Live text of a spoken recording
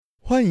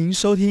欢迎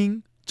收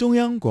听中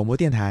央广播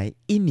电台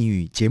印尼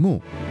语节目。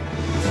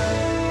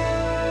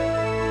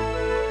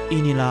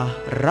Inilah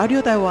Radio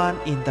Taiwan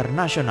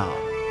Internasional.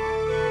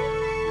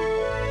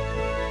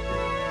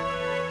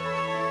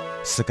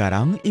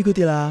 Sekarang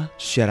ikutilah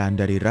siaran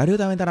dari Radio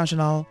Taiwan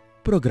Internasional,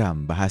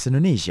 program Bahasa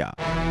Indonesia.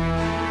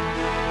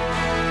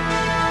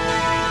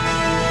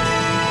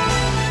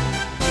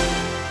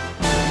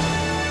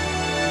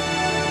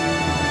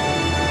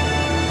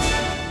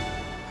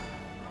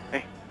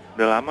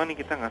 Udah lama nih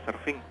kita nggak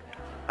surfing.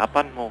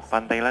 Kapan mau ke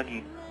pantai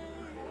lagi?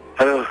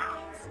 Aduh,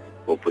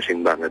 gue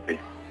pusing banget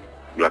nih.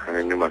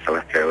 Belakangan ini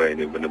masalah cewek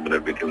ini bener-bener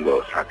bikin gue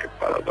sakit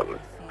kepala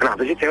banget.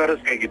 Kenapa sih cewek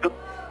harus kayak gitu?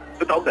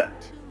 Lu tau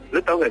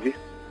gak sih?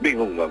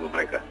 Bingung gue sama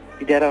mereka.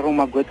 Di daerah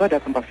rumah gue tuh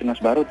ada tempat fitness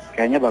baru.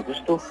 Kayaknya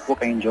bagus tuh, gue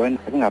pengen join.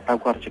 Tapi gak tahu,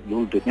 gue harus cek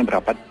dulu duitnya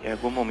berapa. Ya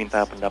gue mau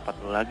minta pendapat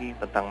lu lagi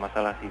tentang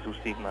masalah si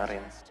Susi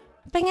kemarin.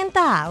 Pengen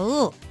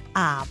tahu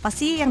apa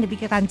sih yang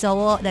dipikirkan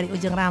cowok dari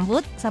ujung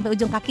rambut sampai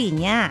ujung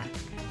kakinya,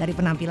 dari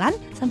penampilan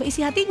sampai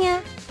isi hatinya?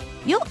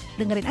 Yuk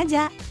dengerin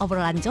aja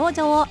obrolan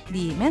cowok-cowok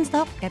di Men's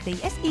Talk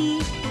RTI.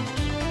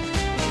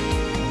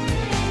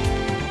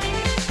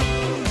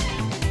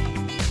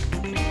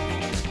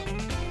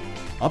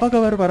 Apa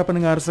kabar para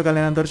pendengar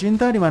sekalian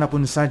tercinta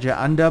dimanapun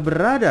saja Anda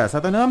berada?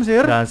 Satu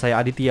Namsir. Dan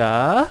saya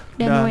Aditya.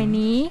 Dan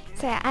Weni.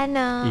 Saya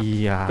Ana.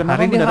 Iya,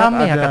 Kenapa hari ini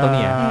rame ya Kak Tony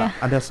ya?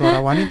 Ada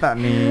suara wanita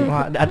nih.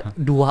 Wah, ada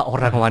dua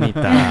orang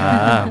wanita,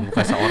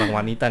 bukan seorang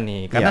wanita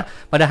nih. Karena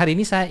pada hari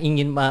ini saya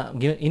ingin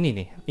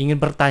ingin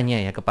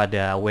bertanya ya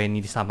kepada Weni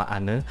sama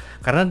Ana.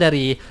 Karena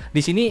di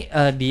sini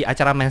di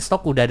acara Men's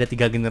Talk udah ada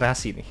 3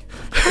 generasi nih.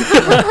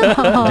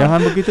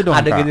 Jangan begitu dong.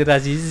 Ada Kak.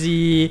 generasi Z,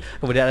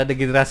 kemudian ada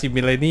generasi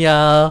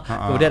milenial,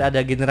 kemudian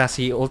ada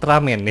generasi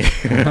Ultraman nih.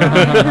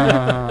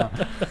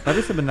 Tapi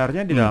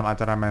sebenarnya di dalam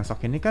acara Men's Talk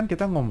ini kan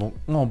kita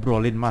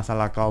ngobrolin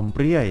masalah kaum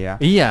pria ya.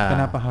 Iya.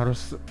 Kenapa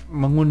harus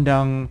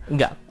mengundang?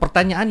 Enggak,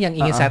 pertanyaan yang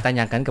ingin saya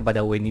tanyakan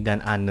kepada Weni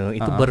dan Ane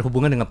itu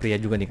berhubungan dengan pria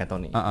juga nih Kak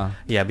Tony.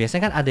 Ya,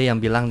 biasanya kan ada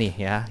yang bilang nih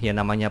ya, yang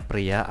namanya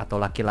pria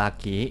atau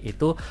laki-laki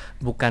itu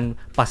bukan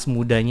pas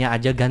mudanya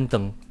aja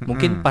ganteng.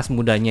 Mungkin pas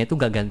mudanya itu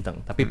gak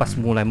ganteng, tapi pas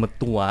mulai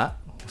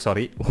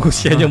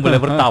usianya mulai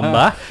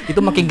bertambah itu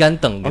makin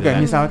ganteng gitu. Oke,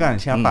 kan. misalkan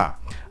siapa?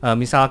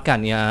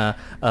 Misalkan ya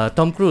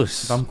Tom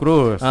Cruise.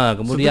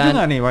 Kemudian setuju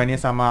nggak nih Wayne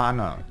sama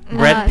Ana?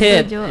 Brad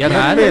Pitt, setuju. ya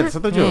kan? Brad Pitt,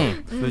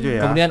 setuju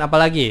ya. Kemudian apa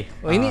lagi?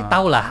 Ini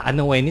tahulah,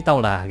 Ana Wayne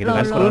tahulah gitu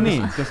kan.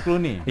 George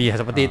Clooney. Iya,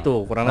 seperti itu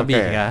kurang lebih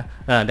ya.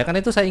 Nah, dan karena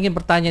itu saya ingin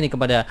bertanya nih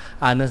kepada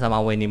Ana sama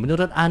Weni.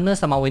 Menurut Ana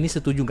sama Weni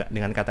setuju nggak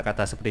dengan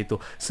kata-kata seperti itu?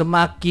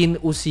 Semakin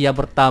usia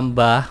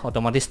bertambah,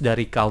 otomatis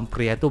dari kaum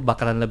pria itu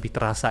bakalan lebih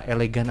terasa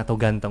elegan atau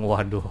ganteng.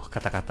 Waduh,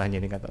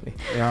 kata-katanya nih kata nih.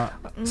 Ya,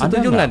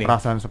 setuju nggak nih?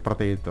 Perasaan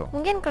seperti itu?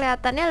 Mungkin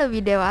kelihatannya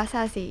lebih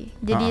dewasa sih.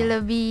 Jadi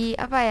lebih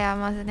apa ya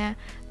maksudnya?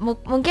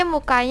 Mungkin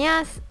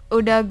mukanya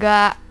udah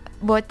gak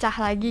bocah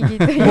lagi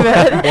gitu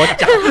ibaratnya.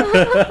 Bocah.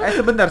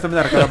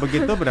 Sebentar. Kalau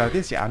begitu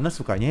berarti si Ana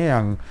sukanya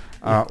yang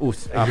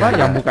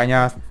yang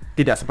mukanya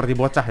tidak seperti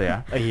bocah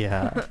ya.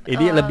 Iya.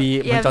 Ini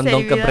lebih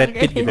mencondong ke Brad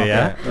Pitt gitu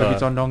ya. Lebih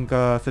condong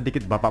ke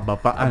sedikit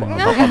bapak-bapakan.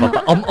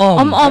 Bapak-bapak om-om.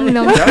 Om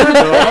dong. Jangan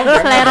dong.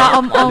 Selera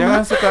om-om.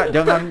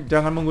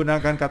 Jangan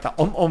menggunakan kata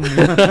om-om.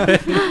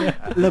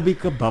 Lebih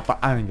ke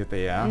bapaan gitu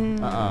ya.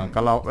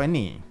 Kalau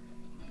ini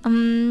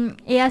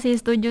Iya sih,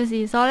 setuju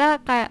sih. Soalnya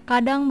kayak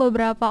kadang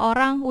beberapa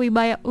orang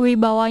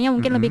wibawanya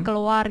mungkin lebih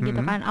keluar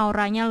gitu kan,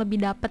 auranya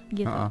lebih dapet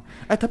gitu.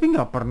 Tapi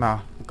nggak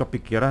pernah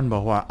kepikiran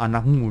bahwa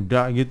anak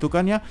muda gitu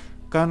kan ya,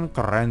 kan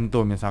keren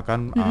tuh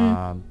misalkan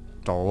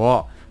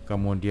cowok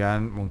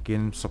kemudian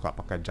mungkin suka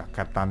pakai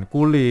jaketan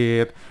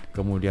kulit,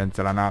 kemudian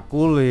celana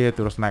kulit,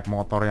 terus naik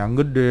motor yang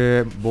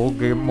gede,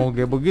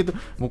 moge begitu,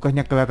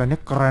 mukanya kelihatannya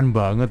keren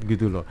banget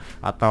gitu loh.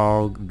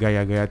 Atau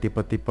gaya-gaya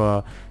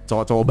tipe-tipe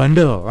cowok-cowok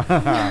bandel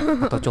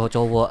atau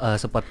cowok-cowok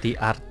seperti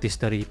artis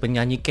dari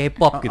penyanyi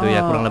K-pop gitu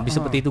ya, kurang lebih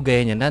seperti itu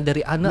gayanya. Nah,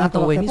 dari Ana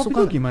atau Weni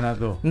suka gimana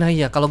tuh? Nah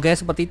iya, kalau gaya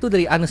seperti itu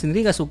dari Ana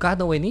sendiri nggak suka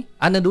atau Weni?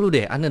 Ana dulu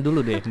deh.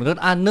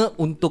 Menurut Ana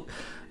untuk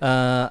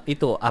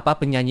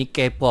penyanyi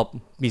K-pop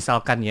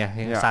misalkan ya,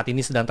 yang saat ini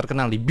sedang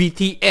terkenal di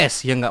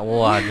BTS ya nggak?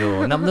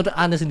 Waduh. Nah, menurut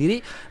Anda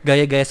sendiri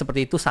gaya-gaya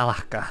seperti itu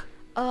salahkah?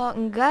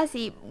 Enggak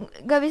sih,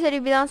 nggak bisa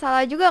dibilang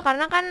salah juga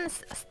karena kan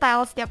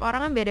style setiap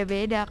orang kan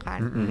beda-beda kan.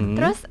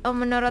 Terus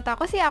menurut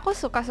aku sih aku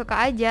suka-suka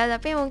aja,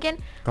 tapi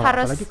mungkin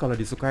harus apalagi kalau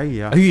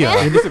disukai ya.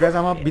 Iya. Yang disukai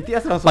sama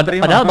BTS langsung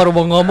terima. Padahal baru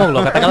mau ngomong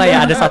loh, katakanlah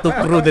ya ada satu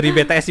kru dari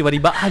BTS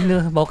tiba-tiba,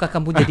 Ana maukah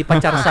kamu jadi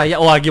pacar saya?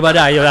 Wah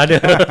gimana, ayo ada.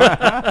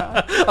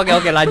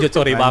 Oke, lanjut,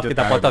 sorry maaf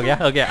kita potong ya.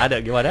 Oke, ada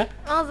gimana?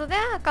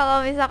 Maksudnya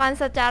kalau misalkan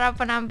secara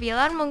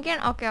penampilan mungkin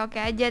oke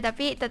aja,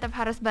 tapi tetap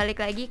harus balik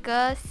lagi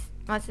ke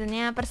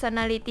maksudnya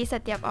personality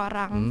setiap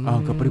orang.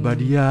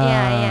 Kepribadian.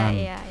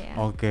 Iya.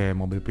 Oke,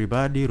 mobil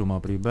pribadi,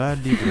 rumah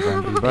pribadi, perusahaan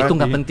pribadi. Itu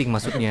nggak penting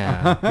maksudnya.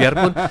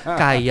 Biarpun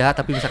kaya,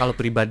 tapi misal kalau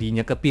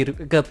pribadinya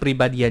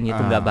kepribadiannya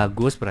itu nggak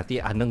bagus,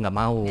 berarti Anda nggak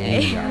mau.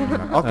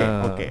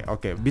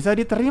 Oke. Bisa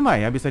diterima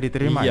ya.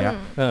 Iya.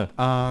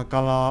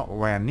 Kalau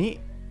Weni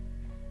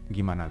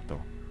gimana tuh?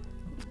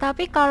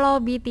 Tapi kalau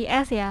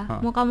BTS ya, Hah.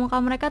 muka-muka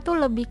mereka tuh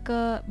lebih ke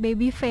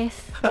baby face.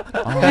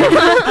 Oh.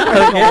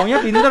 Ngomongnya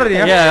pinter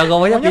ya. Iya,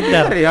 ngomongnya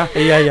pintar. ya.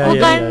 Iya, iya,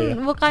 bukan iya.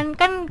 bukan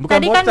kan Bukan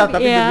tadi kan bocah,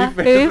 tapi ya baby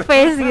face. baby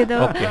face gitu.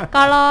 Oke.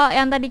 Kalau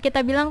yang tadi kita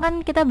bilang kan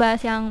kita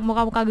bahas yang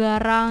muka-muka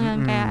garang yang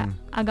kayak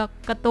agak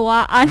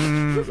ketuaan.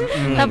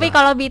 Tapi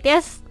kalau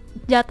BTS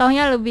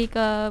jatuhnya lebih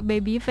ke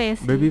baby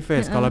face. Baby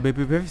face. Kalau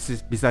baby face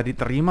bisa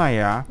diterima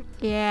ya.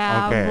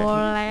 Ya, Oke.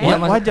 boleh. Iya,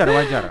 Wajar.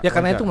 Ya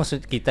karena wajar. itu maksud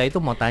kita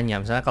itu mau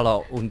tanya, misalnya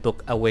kalau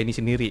untuk Weni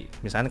sendiri,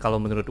 misalnya kalau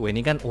menurut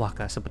Weni kan, wah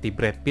seperti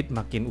Brad Pitt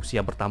makin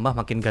usia bertambah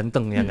makin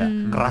ganteng ya nggak,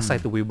 kerasa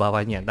itu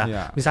wibawanya. Nah,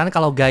 Iya. misalnya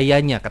kalau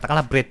gayanya,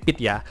 katakanlah Brad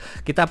Pitt ya,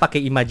 kita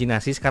pakai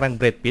imajinasi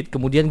sekarang Brad Pitt,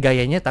 kemudian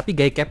gayanya tapi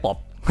gaya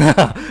K-pop.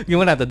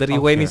 Gimana tuh dari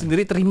Oke. Weni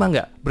sendiri, terima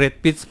nggak Brad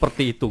Pitt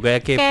seperti itu gaya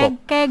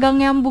K-pop? Kayak gak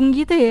nyambung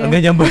gitu ya.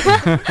 Enggak nyambung.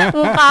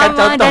 Muka Kan sama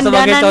contoh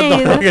sebagai dandanannya contoh.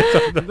 gitu. sebagai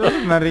contoh. Itu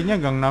sebenarnya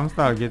Gangnam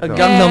Style gitu.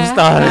 Gangnam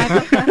Style. Nah,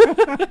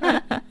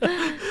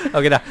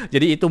 Oke dah,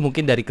 jadi itu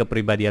mungkin dari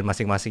kepribadian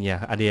masing-masing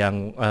ya. Ada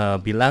yang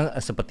bilang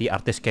seperti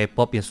artis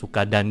K-pop yang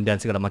suka dandan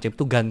segala macam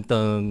itu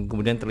ganteng,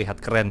 kemudian terlihat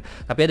keren.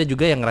 Tapi ada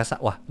juga yang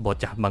ngerasa wah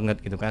bocah banget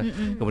gitu kan.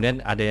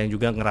 Kemudian ada yang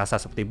juga ngerasa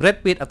seperti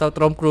Brad Pitt atau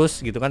Tom Cruise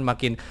gitu kan,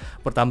 makin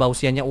bertambah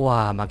usianya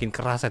wah makin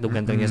kerasa itu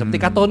gantengnya.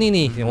 Seperti Kak Tony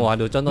nih,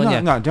 waduh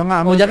contohnya. Enggak,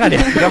 jangan Oh jangan ya.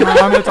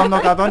 jangan ambil contoh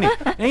Kak Tony.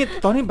 Ini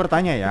Tony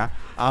bertanya ya,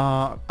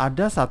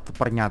 ada satu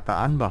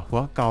pernyataan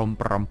bahwa kaum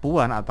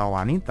perempuan atau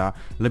wanita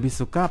lebih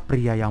suka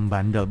pria yang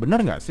bandel,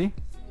 benar nggak sih?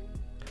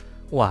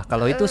 Wah,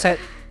 kalau itu saya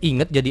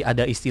ingat jadi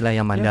ada istilah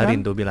yang Mandarin Iya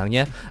kan? tuh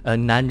bilangnya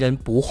nanren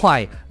pu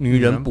huai,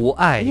 nuren pu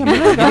ai. Iya,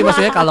 Jadi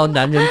maksudnya kalau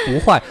nanren pu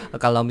huai,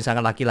 kalau misalkan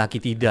laki-laki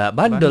tidak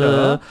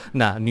bandel,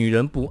 nah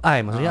nuren pu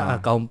ai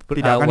maksudnya kaum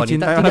Tidak akan wanita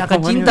cinta tidak oleh akan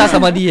kaum cinta wanita.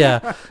 sama dia.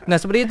 Nah,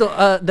 seperti itu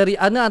dari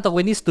Ana atau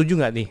Weni setuju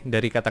nggak nih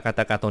dari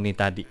kata-kata Kak Tony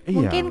tadi?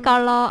 Mungkin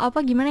kalau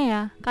apa gimana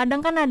ya?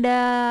 Kadang kan ada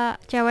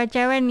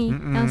cewek-cewek nih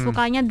yang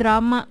sukanya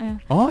drama ya.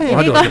 Oh iya,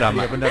 Waduh, kalau- drama.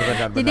 Iya, benar.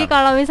 Jadi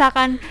kalau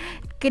misalkan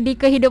di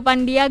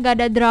kehidupan dia gak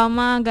ada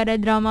drama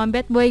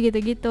bad boy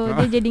gitu-gitu,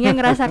 dia jadinya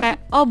ngerasa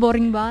kayak oh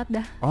boring banget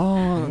dah.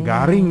 Oh,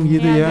 garing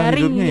gitu ya,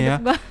 garing hidupnya ya.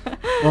 hidup gua.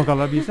 Oh,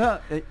 kalau bisa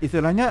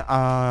istilahnya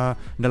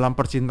dalam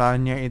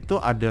percintaannya itu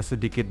ada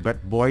sedikit bad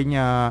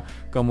boy-nya,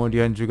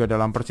 kemudian juga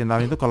dalam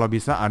percintaan itu kalau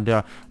bisa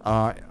ada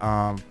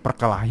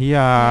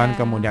perkelahian,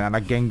 kemudian ada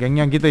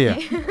geng-gengnya gitu ya.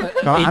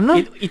 Kalau Ana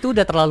Itu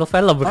udah terlalu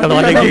film kalau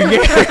ada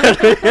geng-geng.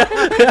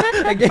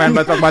 main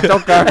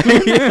bacok-bacokan.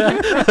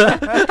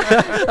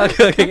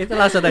 Oke, kita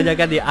langsung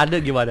tanyakan di Ade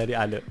gimana di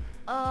Ade.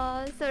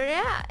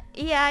 Sebenarnya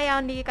iya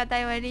yang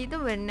dikatain Wadi itu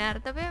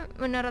benar, tapi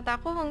menurut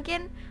aku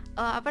mungkin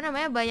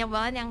banyak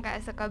banget yang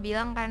kayak suka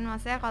bilang kan,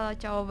 maksudnya kalau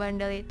cowok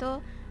bandel itu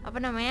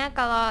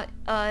kalau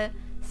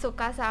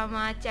suka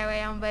sama cewek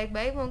yang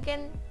baik-baik,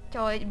 mungkin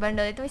cowok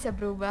bandel itu bisa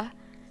berubah.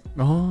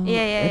 Oh,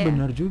 Iya.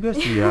 benar juga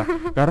sih ya.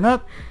 Karena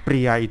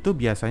pria itu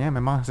biasanya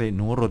memang sih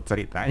nurut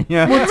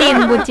ceritanya.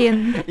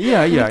 Bucin.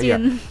 Iya.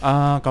 Bucin.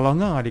 Kalau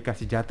nggak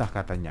dikasih jatah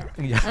katanya.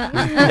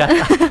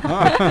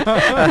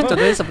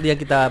 Contohnya seperti yang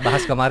kita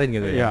bahas kemarin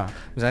gitu Iya.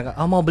 ya. Misalnya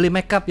mau beli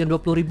makeup yang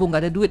 20.000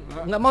 nggak ada duit,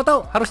 nggak mau tahu,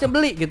 harusnya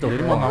beli gitu.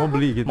 Jadi mau nggak mau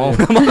beli gitu. Mau ya.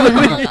 nggak mau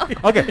beli.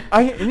 Oke,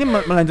 ini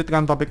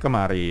melanjutkan topik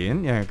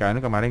kemarin ya kan.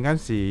 Kemarin kan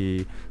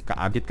si Kak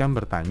Adit kan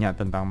bertanya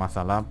tentang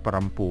masalah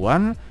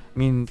perempuan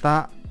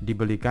minta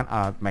dibelikan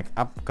alat make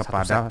up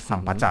kepada Satu set.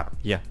 sang pacar.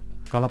 Iya.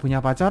 Kalau punya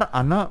pacar,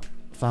 Ana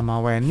sama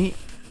Weni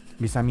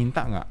bisa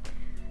minta nggak?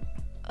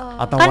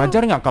 Atau Kan-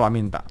 wajar nggak kalau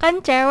minta? Kan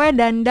cewek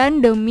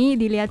dandan demi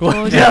dilihat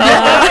cowok.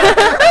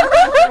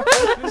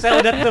 Saya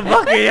udah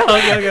tebak ya.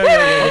 Oke.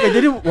 Oke,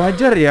 jadi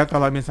wajar ya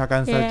kalau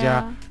misalkan Iya. saja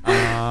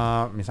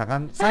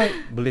misalkan saya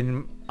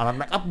beliin alat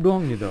make up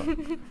dong gitu.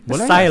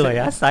 Boleh Say nggak lo sih?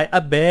 ya, say a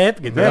babe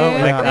gitu. Beb,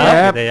 Make up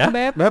Beb. gitu ya.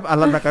 Beb,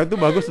 alat make up itu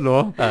bagus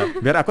loh.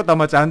 Biar aku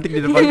tambah cantik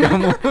di depan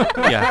kamu.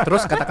 Ya,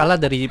 terus katakanlah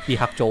dari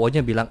pihak cowoknya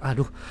bilang,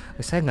 aduh,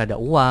 saya nggak ada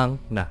uang.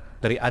 Nah,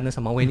 dari Ana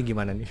sama Weni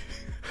gimana nih?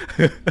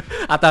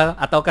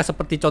 Ataukah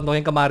seperti contoh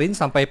yang kemarin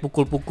sampai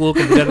pukul-pukul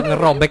kemudian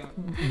ngerobek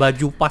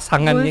baju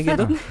pasangannya Buset.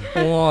 gitu?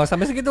 Wah,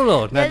 sampai segitu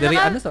loh. Nah, dari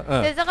Ana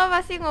Biasa kan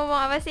pasti ngomong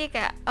apa sih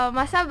kayak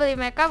masa beli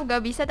makeup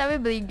gak bisa tapi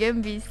beli game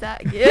bisa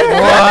gitu.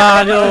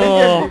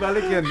 waduh.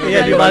 Dibalikin. Iya,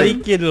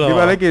 dibalikin loh.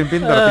 Dibalikin,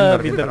 pinter.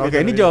 Pinter. Oke,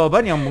 ini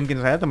jawaban yang mungkin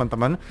saya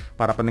teman-teman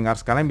para pendengar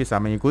sekalian bisa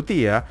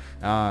mengikuti ya.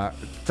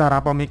 Cara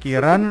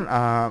pemikiran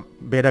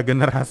beda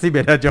generasi,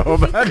 beda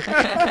jawaban.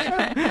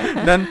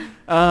 Dan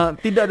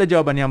tidak ada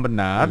jawaban yang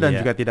benar dan Iya.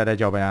 juga tidak ada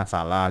jawaban yang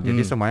salah.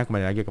 Jadi semuanya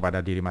kembali lagi kepada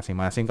diri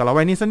masing-masing. Kalau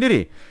Weni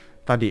sendiri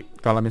tadi,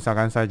 kalau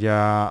misalkan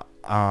saja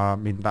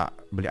minta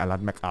beli alat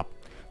make up,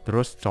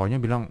 terus cowoknya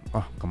bilang,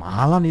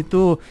 kemahalan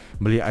itu,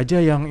 beli aja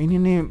yang ini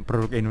nih,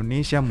 produk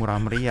Indonesia murah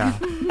meriah.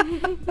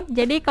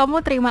 Jadi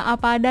kamu terima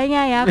apa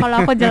adanya ya kalau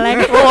aku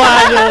jelek.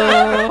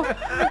 Waduh.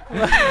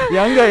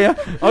 Ya enggak ya.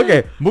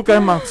 Oke, bukan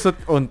maksud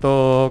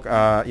untuk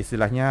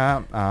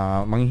istilahnya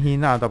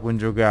menghina ataupun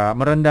juga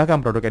merendahkan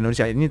produk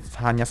Indonesia. Ini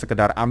hanya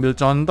sekedar ambil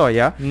contoh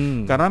ya.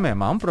 Karena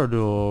memang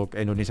produk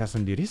Indonesia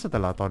sendiri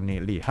setelah Tony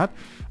lihat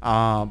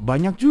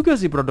banyak juga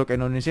sih produk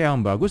Indonesia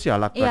yang bagus ya,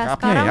 alat Iya, make-upnya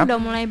sekarang ya. udah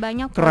mulai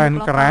banyak produk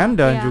Keren-keren lokal.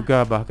 dan Iya. juga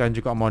bahkan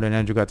juga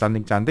modelnya juga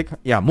cantik-cantik.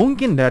 Ya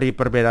mungkin dari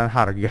perbedaan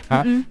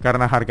harga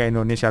karena harga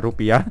Indonesia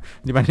rupiah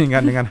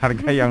dibandingkan dengan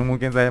harga yang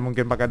mungkin saya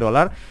pakai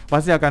dolar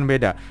pasti akan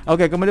beda.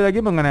 Oke, kembali lagi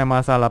mengenai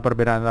masalah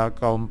perbedaan antara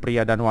kaum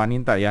pria dan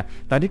wanita ya.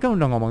 Tadi kan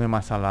udah ngomongin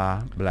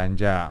masalah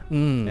belanja,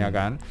 ya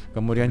kan.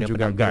 Kemudian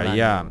juga penampilan.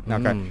 gaya. Nah,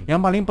 kan. Yang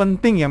paling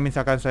penting ya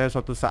misalkan saya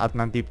suatu saat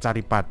nanti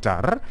cari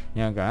pacar,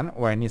 ya kan.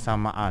 Weni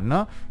sama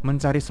Ana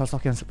mencari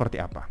sosok yang seperti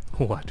apa?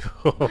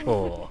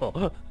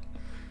 Waduh.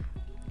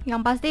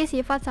 Yang pasti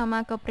sifat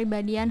sama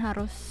kepribadian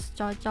harus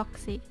cocok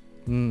sih.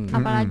 Hmm.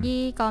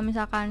 Apalagi kalau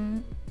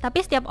misalkan,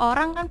 tapi setiap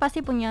orang kan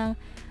pasti punya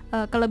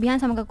kelebihan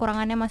sama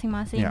kekurangannya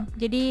masing-masing. Ya.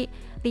 Jadi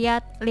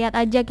lihat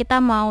aja kita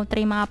mau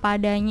terima apa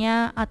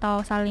adanya atau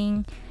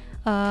saling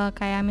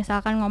kayak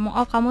misalkan ngomong,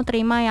 oh kamu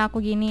terima ya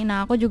aku gini,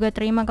 nah aku juga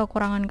terima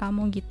kekurangan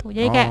kamu gitu.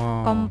 Jadi kayak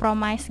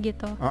compromise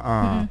gitu.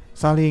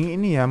 Saling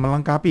ini ya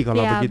melengkapi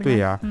kalau Iya, begitu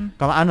benar. ya.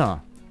 Kalau Ana?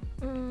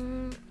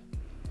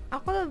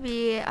 Aku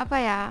lebih apa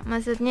ya,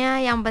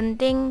 maksudnya yang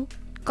penting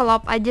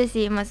klop aja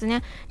sih, maksudnya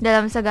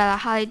dalam segala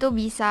hal itu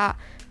bisa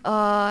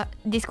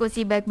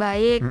diskusi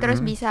baik-baik,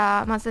 terus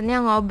bisa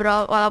maksudnya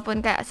ngobrol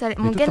walaupun kayak Itu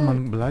mungkin teman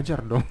belajar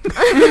dong.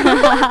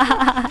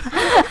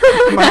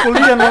 Teman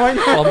kuliah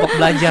namanya. Kelompok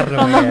belajar dong.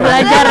 Kelompok ya.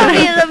 belajar.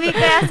 lebih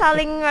kayak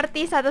saling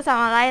ngerti satu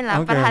sama lain lah,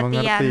 Oke,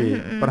 perhatian. mengerti.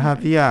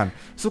 Perhatian.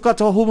 Suka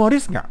cowok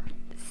humoris nggak?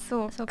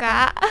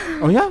 Suka.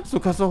 Oh ya,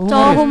 suka cowok humoris.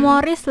 Cowok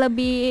humoris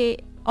lebih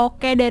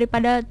oke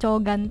daripada cowok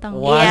ganteng.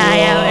 Waduh.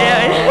 Iya,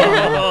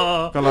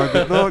 Kalau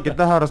gitu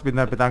kita harus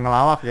pintar-pintar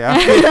ngelawak ya.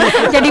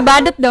 Jadi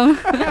badut dong.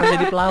 Harus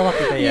jadi pelawak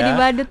kita ya. Jadi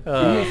badut.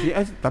 Iya sih,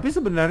 tapi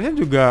sebenarnya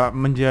juga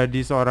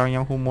menjadi seorang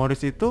yang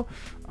humoris itu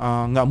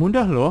nggak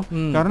mudah loh,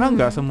 karena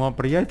nggak semua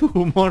pria itu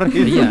humoris.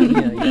 Iya.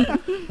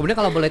 Kemudian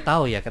kalau boleh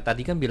tahu ya,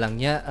 tadi kan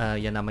bilangnya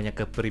yang namanya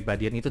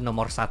kepribadian itu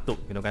nomor 1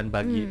 gitu kan,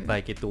 bagi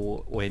baik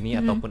itu Weni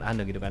ataupun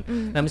Ana gitu kan.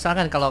 Nah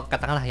misalkan kalau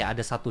katakanlah ya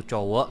ada satu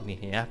cowok nih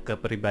ya,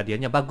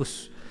 kepribadiannya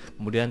bagus,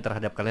 kemudian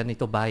terhadap kalian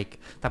itu baik,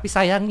 tapi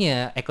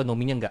sayangnya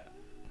ekonominya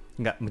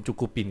nggak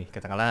mencukupi nih,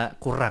 katakanlah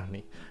kurang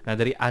nih. Nah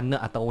dari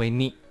Ana atau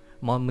Weni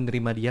mau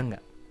menerima dia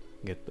nggak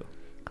gitu?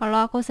 Kalau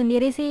aku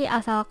sendiri sih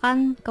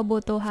asalkan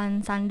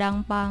kebutuhan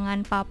sandang,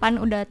 pangan, papan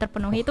udah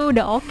terpenuhi itu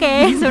udah oke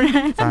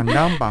sebenarnya.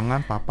 Sandang,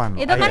 pangan, papan.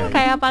 Itu kan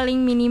kayak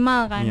paling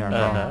minimal kan. Iya,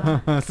 Ya.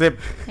 sip,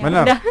 Ya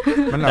benar, udah.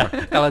 benar.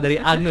 Kalau dari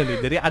Ana nih,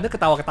 dari Ana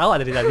ketawa-ketawa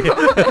dari tadi.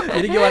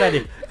 Jadi gimana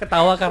nih?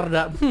 Ketawa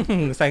karena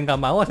saya nggak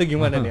mau atau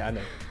gimana nih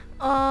Ana?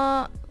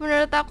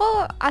 Menurut aku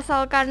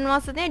asalkan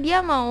maksudnya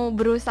dia mau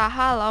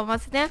berusaha loh,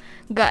 maksudnya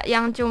gak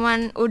yang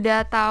cuman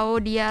udah tahu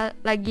dia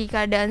lagi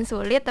keadaan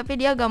sulit tapi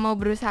dia gak mau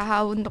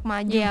berusaha untuk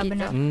maju Iya, gitu.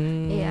 benar.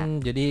 Iya.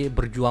 Jadi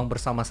berjuang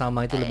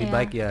bersama-sama itu lebih Iya.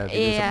 baik ya, gitu,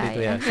 Iya, seperti itu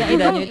ya. iya.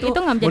 Setidaknya Itu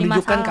nggak menjadi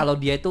menunjukkan masalah. kalau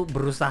dia itu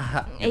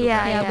berusaha gitu Iya,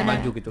 kan, iya, untuk benar.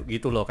 maju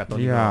gitu loh kata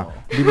Tony. Iya,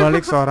 di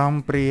balik seorang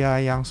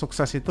pria yang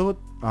sukses itu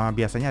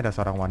biasanya ada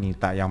seorang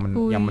wanita yang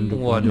yang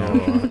mendukungnya.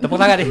 Waduh, tepuk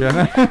tangan nih.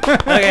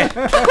 Oke.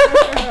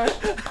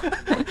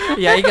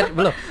 Ya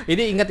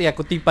ingat ya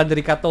kutipan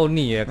dari Kak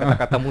Tony ya,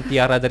 kata-kata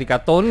mutiara dari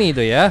Kak Tony itu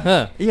ya.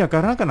 Iya,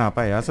 karena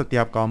kenapa ya?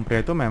 Setiap kaum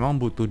pria itu memang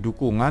butuh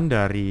dukungan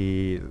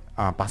dari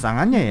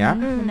pasangannya ya.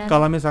 benar.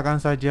 Kalau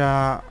misalkan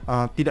saja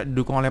tidak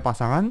didukung oleh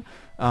pasangan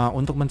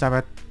untuk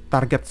mencapai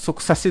target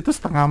sukses itu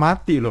setengah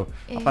mati loh.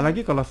 Iya.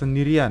 Apalagi kalau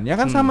sendirian. Ya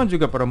kan sama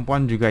juga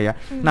perempuan juga ya.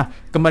 Nah,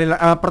 kembali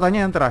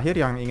pertanyaan terakhir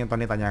yang ingin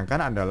Tony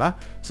tanyakan adalah,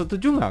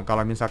 setuju nggak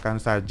kalau misalkan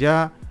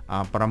saja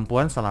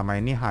perempuan selama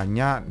ini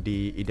hanya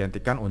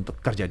diidentikan untuk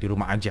kerja di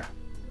rumah aja?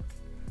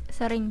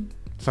 Sering.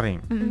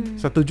 Sering.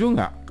 Setuju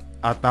nggak?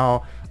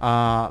 Atau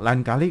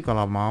lain kali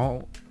kalau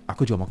mau,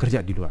 aku juga mau kerja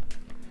di luar?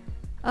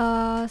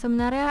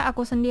 Sebenarnya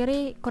aku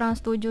sendiri kurang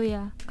setuju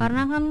ya,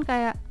 karena kan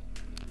kayak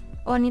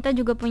wanita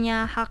juga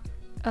punya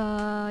hak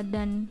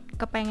dan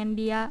kepengen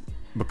dia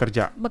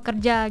Bekerja.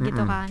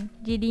 gitu kan.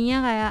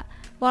 Jadinya kayak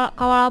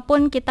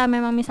walaupun kita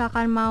memang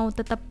misalkan mau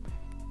tetap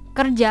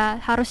kerja,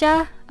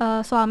 harusnya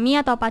suami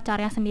atau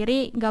pacarnya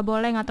sendiri nggak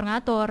boleh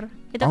ngatur-ngatur.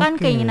 Itu kan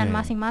Oke. keinginan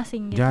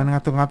masing-masing gitu. Jangan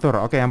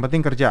ngatur-ngatur. Oke, yang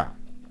penting kerja.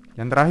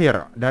 Yang terakhir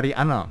dari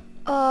Ana.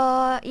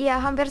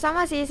 Iya hampir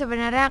sama sih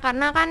sebenarnya,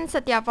 karena kan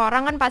setiap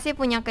orang kan pasti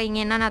punya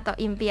keinginan atau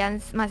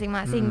impian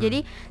masing-masing.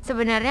 Jadi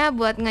sebenarnya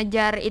buat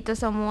ngejar itu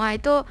semua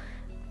itu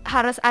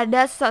harus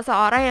ada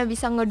seseorang yang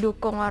bisa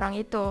ngedukung orang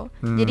itu.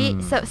 Jadi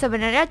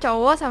sebenarnya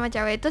cowok sama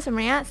cewek itu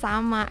sebenarnya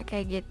sama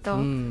kayak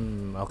gitu.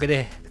 Oke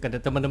deh,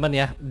 teman-teman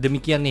ya.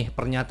 Demikian nih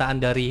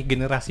pernyataan dari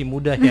generasi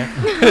muda ya.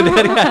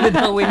 Dari Ana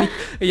dan Weni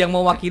yang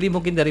mewakili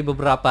mungkin dari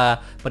beberapa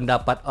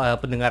pendapat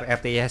pendengar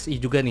RTSI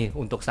juga nih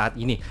untuk saat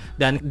ini.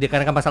 Dan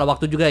dikarenakan masalah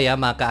waktu juga ya,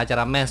 maka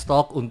acara Men's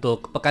Talk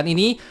untuk pekan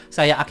ini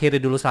saya akhiri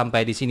dulu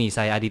sampai di sini.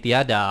 Saya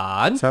Aditya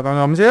dan Saya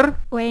Tony Omsir.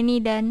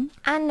 Weni dan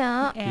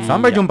Ana. Ya.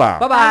 Sampai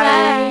jumpa.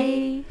 bye-bye. Bye.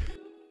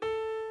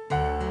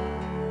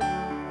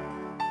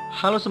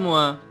 Halo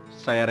semua,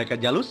 saya Reka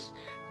Jalus.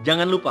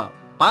 Jangan lupa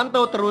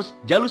pantau terus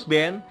Jalus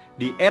Band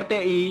di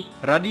RTI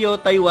Radio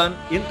Taiwan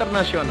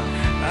Internasional.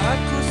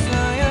 Aku